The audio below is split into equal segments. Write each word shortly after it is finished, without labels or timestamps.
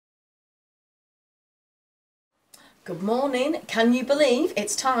Good morning. Can you believe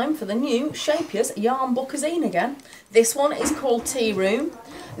it's time for the new Scheepjes yarn Book-a-zine again? This one is called Tea Room.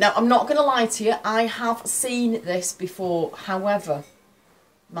 Now, I'm not going to lie to you, I have seen this before. However,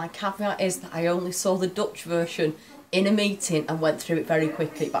 my caveat is that I only saw the Dutch version in a meeting and went through it very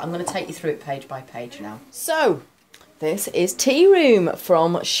quickly, but I'm going to take you through it page by page now. So, this is Tea Room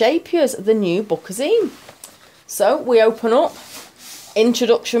from Scheepjes, the new Book-a-zine. So, we open up.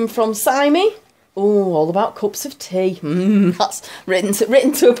 Introduction from Simey. Oh, all about cups of tea. That's written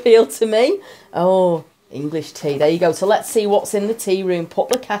to appeal to me. Oh, English tea. There you go. So let's see what's in the tea room. Put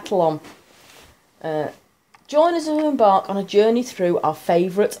the kettle on. Join us as we embark on a journey through our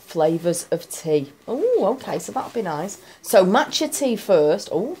favourite flavours of tea. Oh, okay. So that'll be nice. So matcha tea first.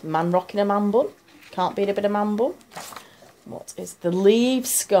 Oh, man rocking a man bun. Can't beat a bit of man bun. What is the Leaves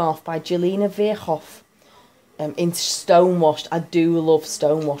Scarf by Jelena Veerhoff? In stonewashed. I do love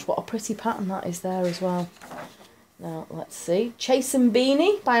stonewashed. What a pretty pattern that is there as well. Now let's see. Chase and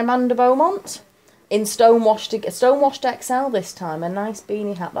Beanie by Amanda Beaumont. In stonewashed XL this time. A nice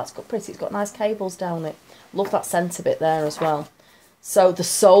beanie hat. That's got pretty. It's got nice cables down it. Love that centre bit there as well. So the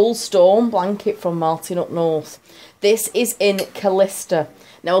Soul Storm blanket from Martin Up North. This is in Callista.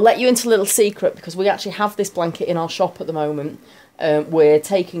 Now I'll let you into a little secret because we actually have this blanket in our shop at the moment. We're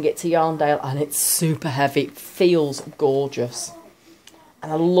taking it to Yarndale and it's super heavy. It feels gorgeous.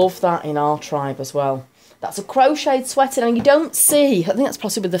 And I love that in our tribe as well. That's a crocheted sweater. And you don't see, I think that's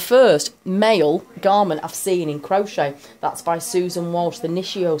possibly the first male garment I've seen in crochet. That's by Susan Walsh, the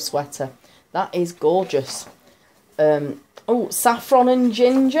Nishio sweater. That is gorgeous. Oh, saffron and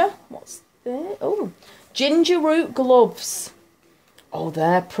ginger. What's there? Oh, ginger root gloves. Oh,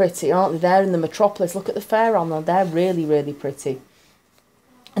 they're pretty, aren't they? They're in the Metropolis. Look at the fair on them. They're really, really pretty.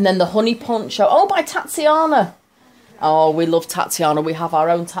 And then the honey poncho. Oh, by Tatiana. Oh, we love Tatiana. We have our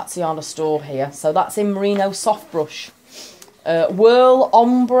own Tatiana store here. So that's in merino soft brush. Whirl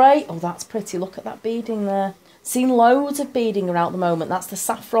ombre. Oh, that's pretty. Look at that beading there. Seen loads of beading around at the moment. That's the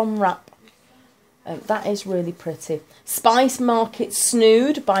saffron wrap. That is really pretty. Spice Market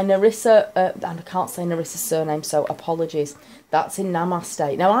Snood by Narissa. And I can't say Narissa's surname, so apologies. That's in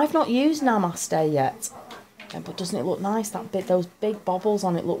Namaste. Now, I've not used Namaste yet. But doesn't it look nice? That bit, those big bobbles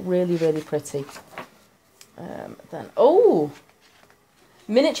on it look really, really pretty. Then, oh,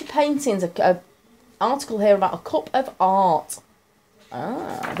 miniature paintings. A article here about a cup of art.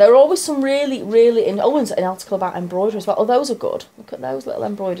 Ah, there are always some really, really. Oh, and an article about embroidery as well. Oh, those are good. Look at those little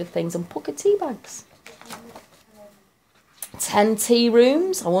embroidered things and pucker tea bags. 10 tea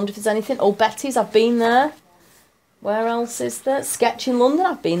rooms. I wonder if there's anything. Oh, Betty's. I've been there. Where else is there? Sketch in London.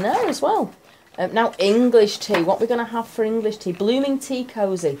 I've been there as well. Now, English tea. What we're going to have for English tea? Blooming Tea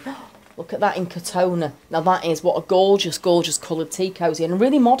Cozy. Look at that in Katona. Now, that is what a gorgeous, gorgeous coloured tea cozy. And a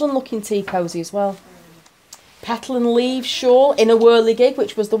really modern looking tea cozy as well. Petal and Leaves shawl in a whirligig,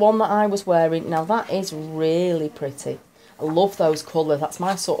 which was the one that I was wearing. Now, that is really pretty. I love those colours. That's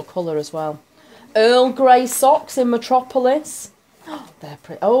my sort of colour as well. Earl Grey socks in Metropolis. Oh, they're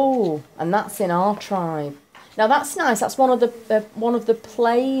pretty. Oh, and that's in our tribe. Now that's nice. That's one of the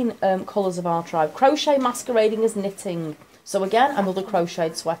plain colours of our tribe. Crochet masquerading as knitting. So again, another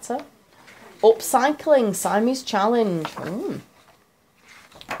crocheted sweater. Upcycling, Siamese challenge.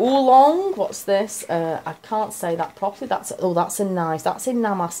 Oolong. What's this? I can't say that properly. That's a nice. That's in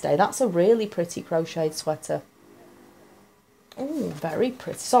Namaste. That's a really pretty crocheted sweater. Oh, very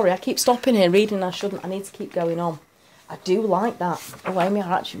pretty. Sorry, I keep stopping here reading. I shouldn't. I need to keep going on. I do like that. Oh, Amy,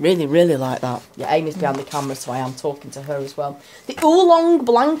 I actually really, really like that. Yeah, Amy's behind the camera, so I am talking to her as well. The Oolong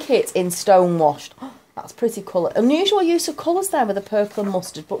blanket in stonewashed. Oh, that's pretty colour. Unusual use of colours there with the purple and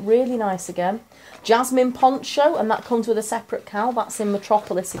mustard, but really nice again. Jasmine poncho, and that comes with a separate cowl. That's in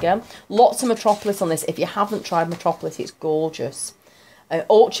Metropolis again. Lots of Metropolis on this. If you haven't tried Metropolis, it's gorgeous.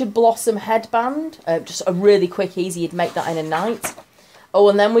 Orchard blossom headband. Just a really quick, easy. You'd make that in a night. Oh,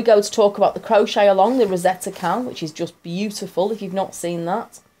 and then we go to talk about the crochet along, the Rosetta cowl, which is just beautiful if you've not seen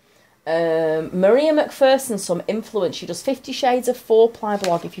that. Maria McPherson, some influence. She does 50 Shades of 4-ply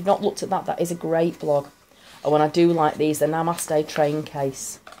blog. If you've not looked at that, that is a great blog. Oh, and I do like these, the Namaste train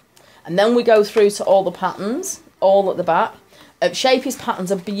case. And then we go through to all the patterns, all at the back. Scheepjes patterns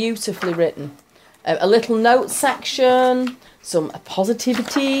are beautifully written. A little note section, some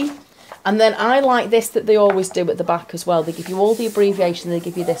positivity. And then I like this that they always do at the back as well. They give you all the abbreviation. They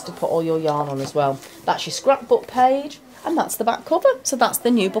give you this to put all your yarn on as well. That's your scrapbook page. And that's the back cover. So that's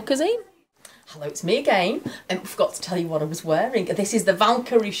the new Book-a-zine. Hello, it's me again. I forgot to tell you what I was wearing. This is the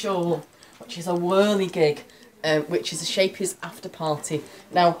Valkyrie shawl, which is a whirligig, which is a Scheepjes after party.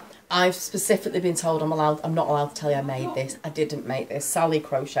 Now, I've specifically been told I'm not allowed to tell you I made this. I didn't make this. Sally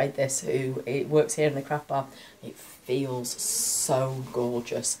crocheted this, who works here in the craft bar. It feels so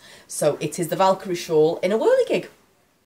gorgeous. So it is the Valkyrie shawl in a whirligig.